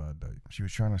get jumped by a dyke? She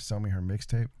was trying to sell me her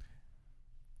mixtape.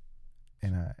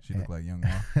 And she looked like Young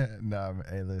Ma. Nah,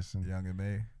 hey, listen. Young and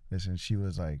May. Listen, she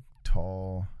was like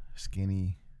tall,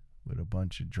 skinny, with a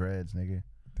bunch of dreads, nigga.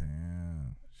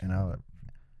 Damn.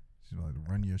 She's like,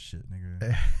 run your shit,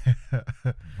 nigga.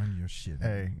 Run your shit. Nigga.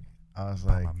 Hey, I was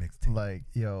like,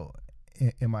 yo,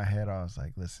 in my head, I was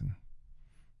like, listen,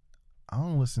 I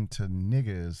don't listen to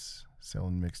niggas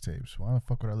selling mixtapes. Why the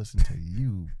fuck would I listen to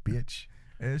you, bitch?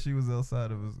 And she was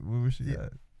outside of us. Where was she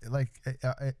at? Like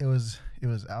it was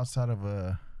outside of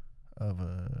a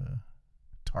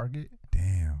Target.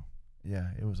 Damn.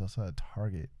 Yeah, it was outside of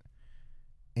Target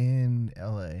in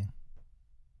LA,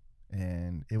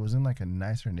 and it was in like a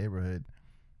nicer neighborhood.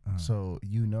 So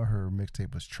her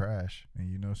mixtape was trash,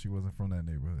 and she wasn't from that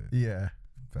neighborhood. Yeah,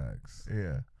 facts.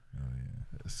 Yeah. Oh yeah.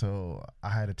 So I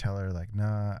had to tell her like,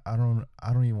 nah, I don't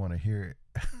even want to hear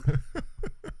it.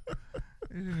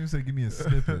 You didn't even say give me a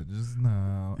snippet. Just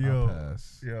no. I'll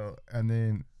pass. Yo, and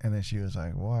then she was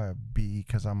like, "Why?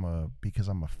 Because I'm a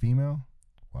female."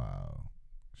 Wow.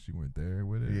 She went there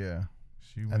with it. Yeah.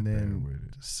 She went there with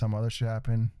it. Some other shit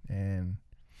happened, and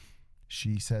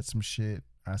she said some shit.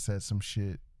 I said some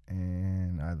shit,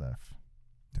 and I left.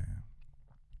 Damn.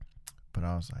 But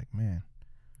I was like, man,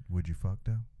 would you fuck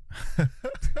though?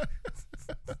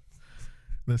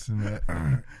 Listen,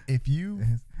 man. If you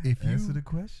answer the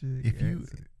question,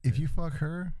 if you fuck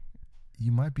her,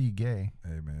 you might be gay.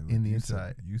 Hey man, look, in the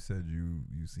inside. You said you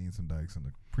seen some dykes in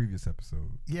the previous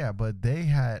episode. Yeah, but they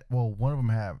had one of them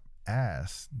had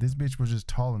ass. This bitch was just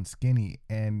tall and skinny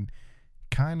and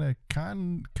kind of looked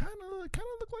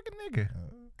like a nigga.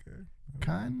 Okay.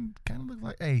 Kind of looked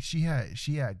like. Hey, she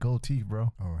had gold teeth,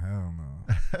 bro. Oh hell no.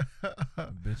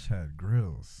 The bitch had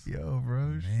grills. Yo, bro.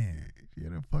 Man, she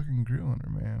had a fucking grill on her,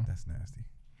 man. That's nasty.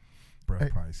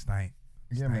 Breath probably stank.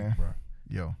 Yeah, man. Bro.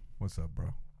 Yo, what's up,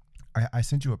 bro? I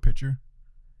sent you a picture.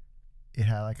 It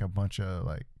had like a bunch of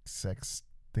like sex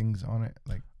things on it,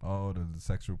 like the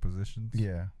sexual positions.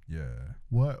 Yeah.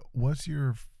 What's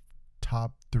your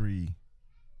top 3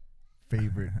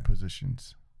 favorite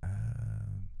positions?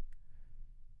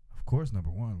 Of course, number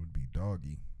 1 would be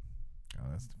doggy. Oh,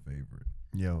 that's the favorite.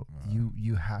 Yo,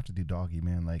 you have to do doggy,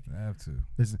 man. Like, I have to.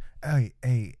 Listen,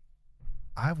 hey,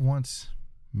 I've once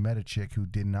met a chick who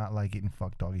did not like getting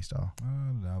fucked doggy style.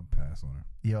 I'll pass on her.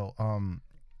 Yo,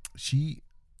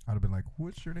 I'd have been like,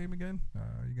 "What's your name again?"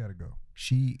 You gotta go.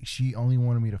 She only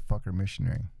wanted me to fuck her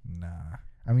missionary. Nah.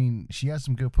 I mean, she had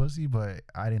some good pussy, but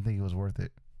I didn't think it was worth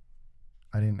it.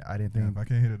 I didn't think. Yeah, if I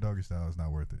can't hit a doggy style, it's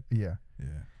not worth it. Yeah.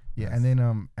 Yeah. And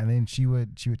then she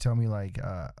would tell me like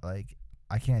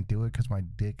I can't do it because my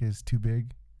dick is too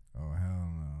big. Oh hell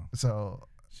no. So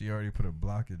she already put a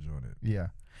blockage on it. Yeah.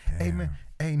 Damn. Hey man.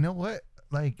 Hey, you know what?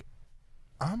 Like,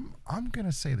 I'm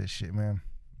gonna say this shit, man.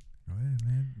 Go ahead,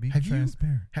 man. Be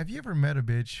transparent. Have you ever met a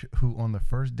bitch who on the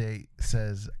first date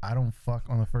says, "I don't fuck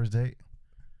on the first date"?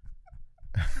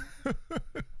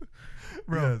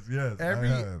 Bro, yes.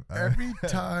 Every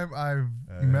time I've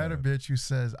met a bitch who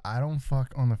says, "I don't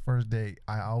fuck on the first date,"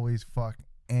 I always fuck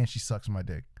and she sucks my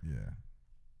dick. Yeah.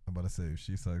 I'm about to say, if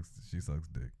she sucks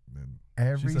dick, then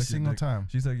every single time.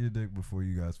 She suck your dick before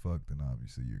you guys fuck, then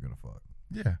obviously you're gonna fuck.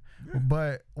 Yeah.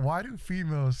 But why do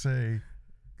females say?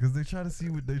 Because they try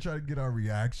to get our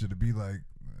reaction to be like,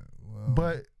 well.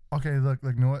 But okay, look,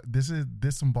 you know what? This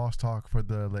some boss talk for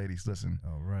the ladies. Listen.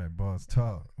 All right, boss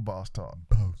talk. Boss talk.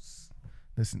 Boss.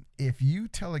 Listen, if you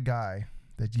tell a guy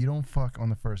that you don't fuck on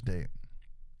the first date,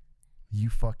 you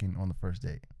fucking on the first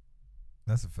date.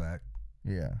 That's a fact.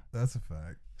 Yeah. That's a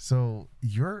fact. So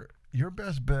your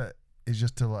best bet is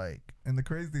just to like. And the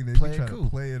crazy thing, they try to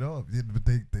play it off. Yeah, but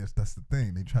that's the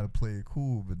thing. They try to play it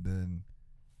cool, but then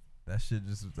that shit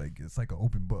just like, it's like an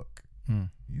open book.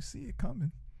 You see it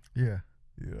coming. Yeah.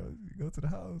 You know, you go to the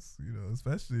house, you know,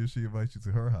 especially if she invites you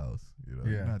to her house. You know,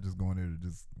 you're not just going there to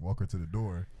just walk her to the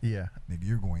door. Yeah. Nigga,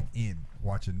 you're going in,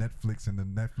 watching Netflix and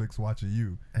then Netflix watching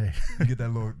you. Hey. You get the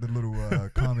little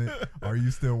comment, are you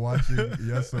still watching?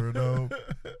 Yes or no?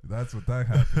 That's what that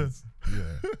happens.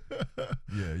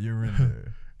 Yeah, you're in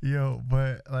there. Yo,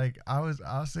 but like I was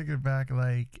thinking back,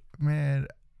 like, man,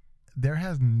 there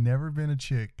has never been a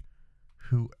chick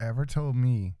who ever told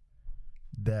me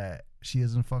that she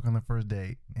doesn't fuck on the first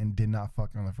date and did not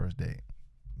fuck on the first date.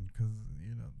 Because,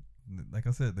 you know, like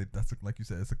I said, like you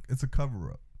said, it's a cover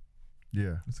up.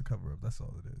 Yeah, it's a cover up. That's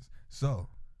all it is. So,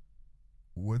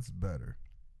 what's better,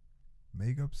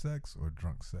 makeup sex or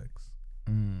drunk sex?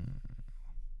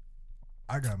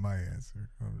 I got my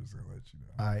answer. I'm just gonna let you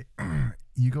know. All right,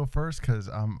 you go first because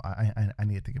I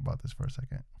need to think about this for a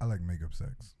second. I like makeup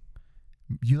sex.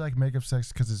 You like makeup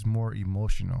sex because it's more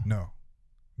emotional. No.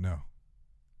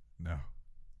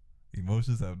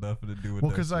 Emotions have nothing to do with.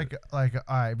 Well, because like all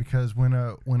right, because when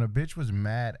a bitch was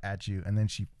mad at you and then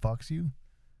she fucks you,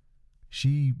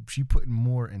 she putting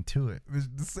more into it. It's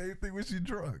the same thing when she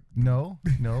drunk. No,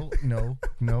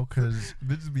 because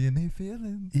bitches be in their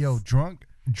feelings. Yo, drunk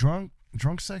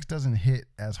sex doesn't hit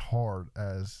as hard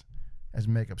as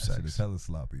makeup sex. It's hella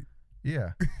sloppy.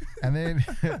 Yeah, and then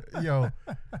yo,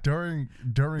 during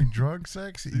drunk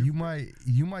sex, you might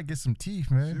get some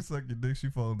teeth, man. She suck your dick, she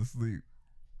falling asleep.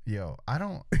 Yo, I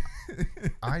don't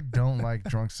like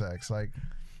drunk sex, like,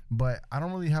 but I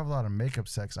don't really have a lot of makeup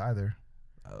sex either.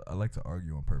 I like to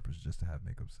argue on purpose just to have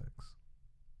makeup sex.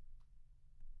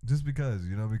 Just because,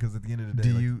 you know, because at the end of the day,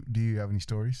 do you have any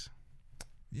stories?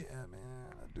 Yeah,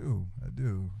 man, I do,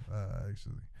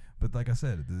 actually. But like I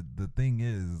said, the thing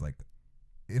is, like,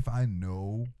 if I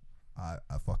know I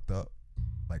fucked up,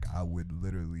 like, I would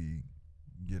literally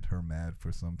get her mad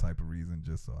for some type of reason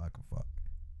just so I can fuck.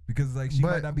 Because like she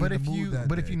might not be in the mood that day.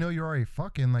 But if you know you're already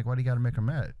fucking, like, why do you got to make her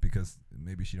mad? Because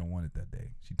maybe she don't want it that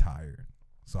day. She tired.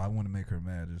 So I want to make her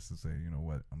mad just to say, you know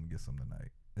what, I'm gonna get some tonight.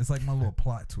 It's like my little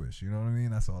plot twist. You know what I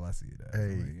mean? That's all I see it as.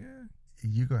 Hey, like, yeah.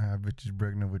 You gonna have bitches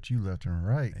pregnant with you left and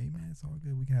right. Hey man, it's all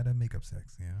good. We can have that makeup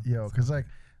sex. Yo, because like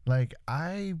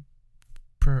I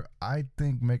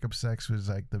think makeup sex was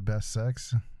like the best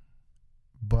sex,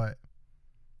 but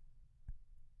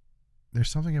there's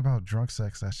something about drunk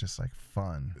sex that's just like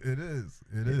fun. It is.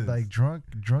 It is. Like drunk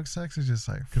sex is just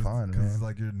like fun, man. Because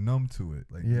like you're numb to it.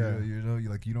 Like yeah, you know,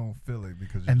 like you don't feel it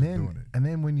because you're just doing it. And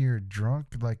then when you're drunk,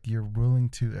 like you're willing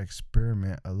to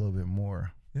experiment a little bit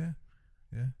more. Yeah,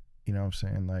 yeah. You know what I'm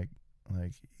saying? Like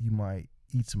you might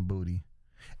eat some booty.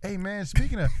 Hey man,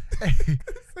 speaking of,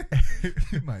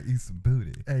 you might eat some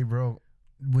booty. Hey bro,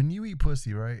 when you eat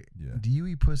pussy, right? Yeah. Do you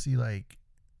eat pussy like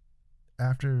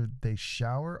after they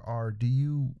shower, or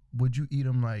would you eat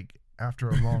them like after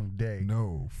a long day?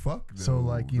 No, fuck no. So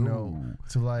like you know,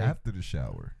 so like after the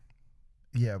shower.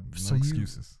 Yeah. No so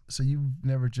excuses. So you've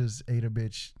never just ate a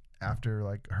bitch after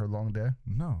like her long day?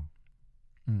 No.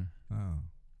 Mm. No,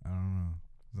 I don't know.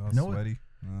 It's all know sweaty.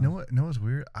 Know what's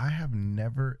weird? I have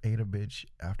never ate a bitch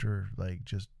after like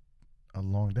just a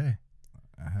long day.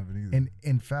 I haven't either. And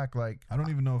in fact, like I don't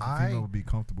even know if a female would be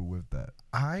comfortable with that.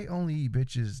 I only eat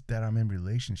bitches that I'm in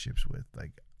relationships with.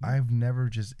 Like I've never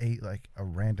just ate like a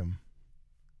random.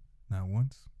 Not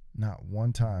once. Not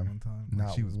one time. One time. Not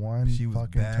like she was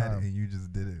fucking bad time. And you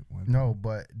just did it one time. No,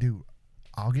 but dude,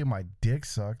 I'll get my dick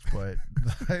sucked, but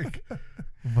like,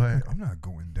 but I'm not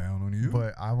going down on you.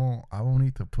 But I won't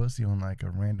eat the pussy on like a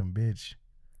random bitch.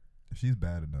 If she's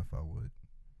bad enough, I would.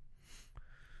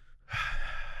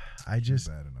 Bad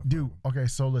enough, dude. Okay,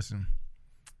 so listen,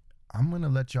 I'm gonna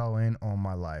let y'all in on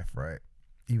my life, right?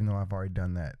 Even though I've already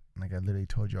done that. Like I literally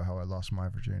told y'all how I lost my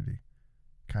virginity.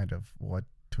 Kind of what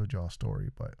told y'all a story,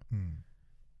 but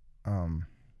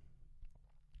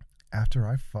after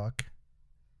I fuck.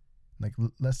 Like,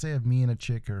 let's say if me and a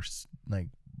chick are, like,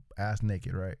 ass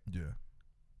naked, right? Yeah.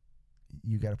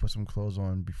 You got to put some clothes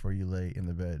on before you lay in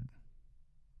the bed.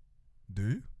 Do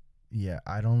you? Yeah,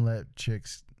 I don't let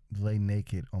chicks lay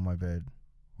naked on my bed.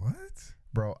 What?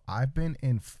 Bro, I've been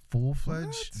in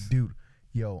full-fledged... Dude,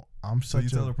 yo, I'm such So you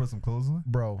tell her to put some clothes on?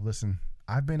 Bro, listen,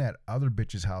 I've been at other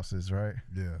bitches' houses, right?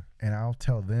 Yeah. And I'll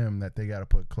tell them that they got to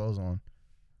put clothes on.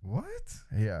 What?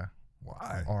 Yeah.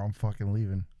 Why? Or I'm fucking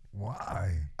leaving.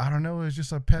 Why? I don't know. It's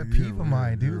just a pet peeve of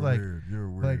mine, dude. You're like, weird. You're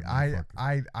weird. Like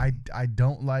I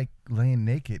don't like laying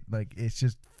naked. Like it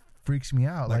just freaks me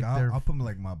out. Like I'll put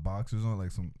like my boxers on,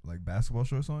 like some like basketball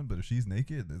shorts on. But if she's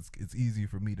naked, it's easy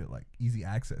for me to like easy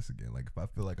access again. Like if I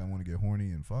feel like I want to get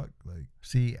horny and fuck, like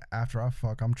see after I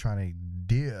fuck, I'm trying to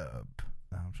dip.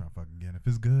 Nah, I'm trying to fuck again. If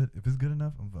it's good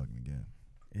enough, I'm fucking again.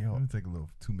 Yo, I'm gonna take a little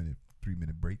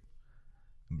 3-minute break.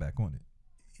 I'm back on it.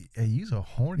 Hey, you's a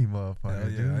horny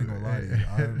motherfucker, dude. I ain't gonna lie to you.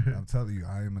 I'm telling you,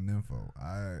 I am a nympho.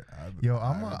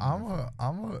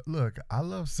 I'm a look. I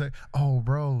love sex. Oh,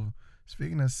 bro.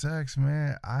 Speaking of sex,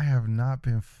 man, I have not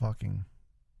been fucking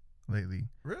lately.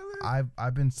 Really?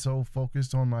 I've been so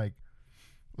focused on like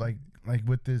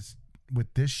with this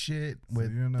shit. So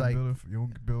with you're not like you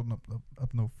don't building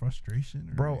up no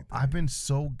frustration, bro. anything? I've been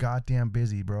so goddamn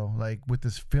busy, bro. Like with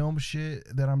this film shit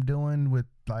that I'm doing with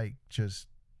like just.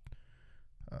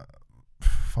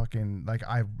 Fucking like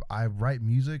I write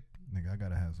music. Nigga, I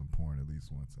gotta have some porn at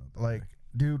least once out there. Like,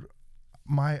 dude,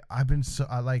 I've been so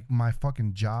I like my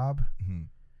fucking job. Mm-hmm.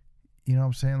 You know what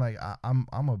I'm saying? Like I'm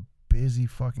a busy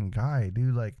fucking guy,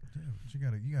 dude. Like, yeah,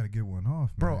 but you gotta get one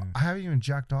off, bro. Man. I haven't even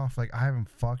jacked off. Like I haven't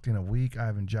fucked in a week. I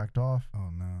haven't jacked off.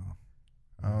 Oh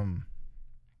no.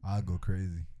 I'll go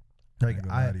crazy. Like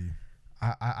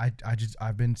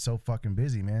I've been so fucking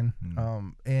busy, man.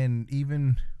 And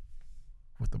even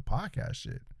with the podcast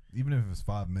shit, even if it's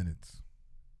 5 minutes,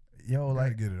 yo, you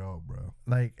like gotta get it out, bro.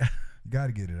 Like you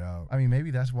gotta get it out. I mean, maybe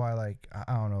that's why. Like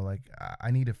I don't know. Like I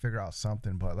need to figure out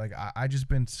something. But like I just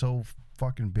been so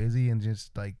fucking busy and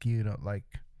just like you know like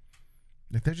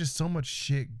there's just so much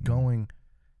shit going.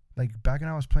 Like back when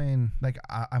I was playing, like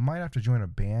I might have to join a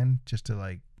band just to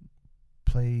like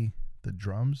play the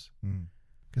drums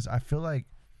because I feel like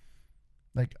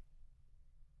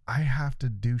I have to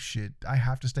do shit. I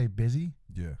have to stay busy.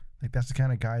 Yeah. Like that's the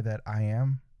kind of guy that I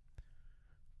am.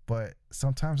 But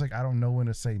sometimes like I don't know when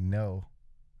to say no.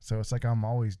 So it's like I'm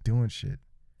always doing shit.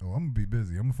 Oh, I'm gonna be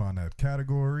busy. I'm gonna find that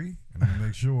category and I'm gonna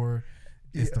make sure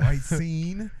it's the right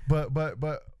scene. But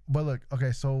look,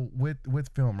 okay, so with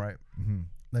film, right? Mm-hmm.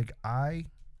 Like I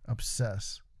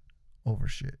obsess over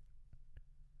shit.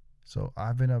 So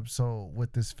I've been up. So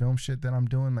with this film shit that I'm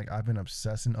doing, like I've been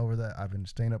obsessing over that. I've been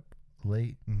staying up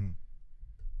late.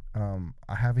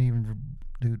 I haven't even,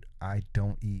 dude. I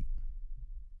don't eat.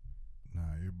 Nah,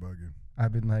 you're bugging.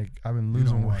 I've been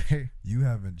losing weight. You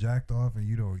haven't jacked off and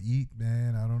you don't eat,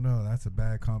 man. I don't know. That's a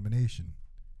bad combination.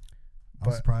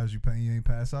 I'm surprised you ain't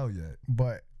passed out yet.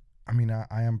 But I mean,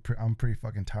 I'm pretty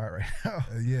fucking tired right now.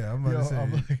 Yeah, I'm about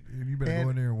to say you better go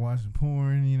in there and watch some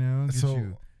porn. You know,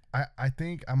 I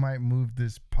think I might move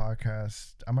this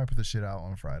podcast. I might put the shit out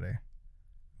on Friday.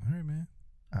 All right, man.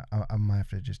 I might have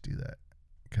to just do that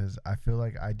because I feel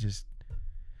like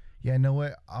you know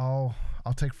what? I'll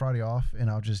take Friday off and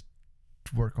I'll just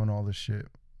work on all this shit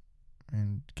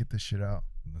and get this shit out.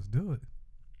 Let's do it.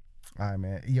 All right,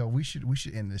 man. Yo, we should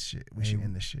end this shit. We should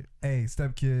end this shit. Hey,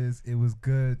 Step Kids, it was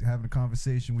good having a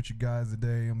conversation with you guys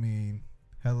today. I mean,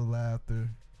 hella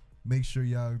laughter. Make sure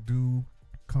y'all do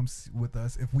come with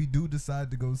us. If we do decide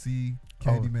to go see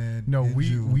Candyman, no,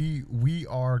 we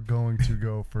are going to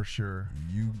go for sure.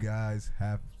 You guys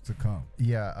have to come.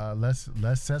 Yeah, let's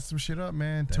set some shit up,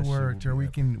 man, to where we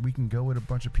can go with a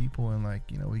bunch of people and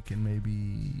we can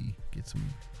maybe get some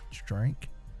drink,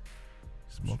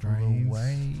 smoke a little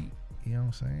way, you know what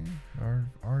I'm saying,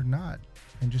 or not,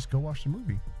 and just go watch the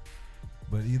movie.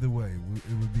 But either way,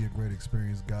 it would be a great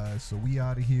experience, guys. So we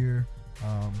out of here.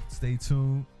 Stay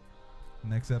tuned.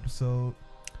 Next episode.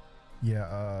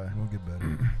 Yeah, we'll get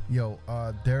better. Yo,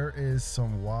 there is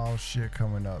some wild shit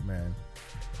coming up, man.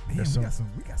 Man, we got some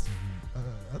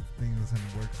other things in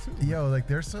the works too. Yo, like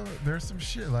there's some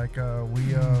shit. Like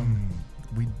we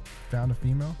found a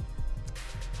female.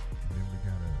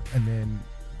 And then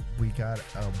we got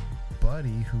a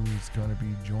buddy who's gonna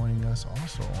be joining us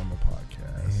also on the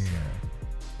podcast.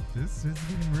 Yeah. It's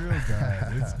getting real,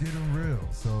 guys. It's getting real.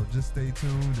 So just stay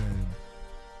tuned and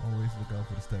always look out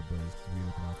for the Step Brothers because we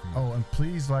looking out for you. Oh, and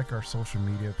please like our social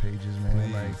media pages, man.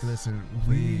 Please. Like, listen,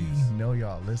 Please. We know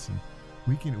y'all. Listen,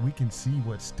 we can see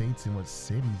what states and what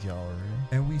cities y'all are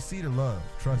in, and we see the love.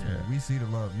 Trust me, we see the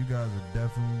love. You guys are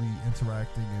definitely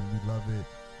interacting, and we love it.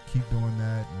 Keep doing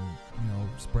that, and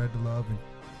spread the love and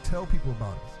tell people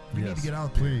about us. We need to get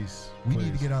out there. Please, we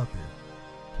need to get out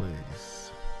there.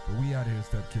 Please. But we out here,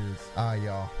 Step Kids.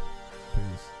 Y'all.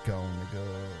 Peace. Going to go.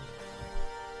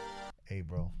 Hey,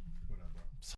 bro.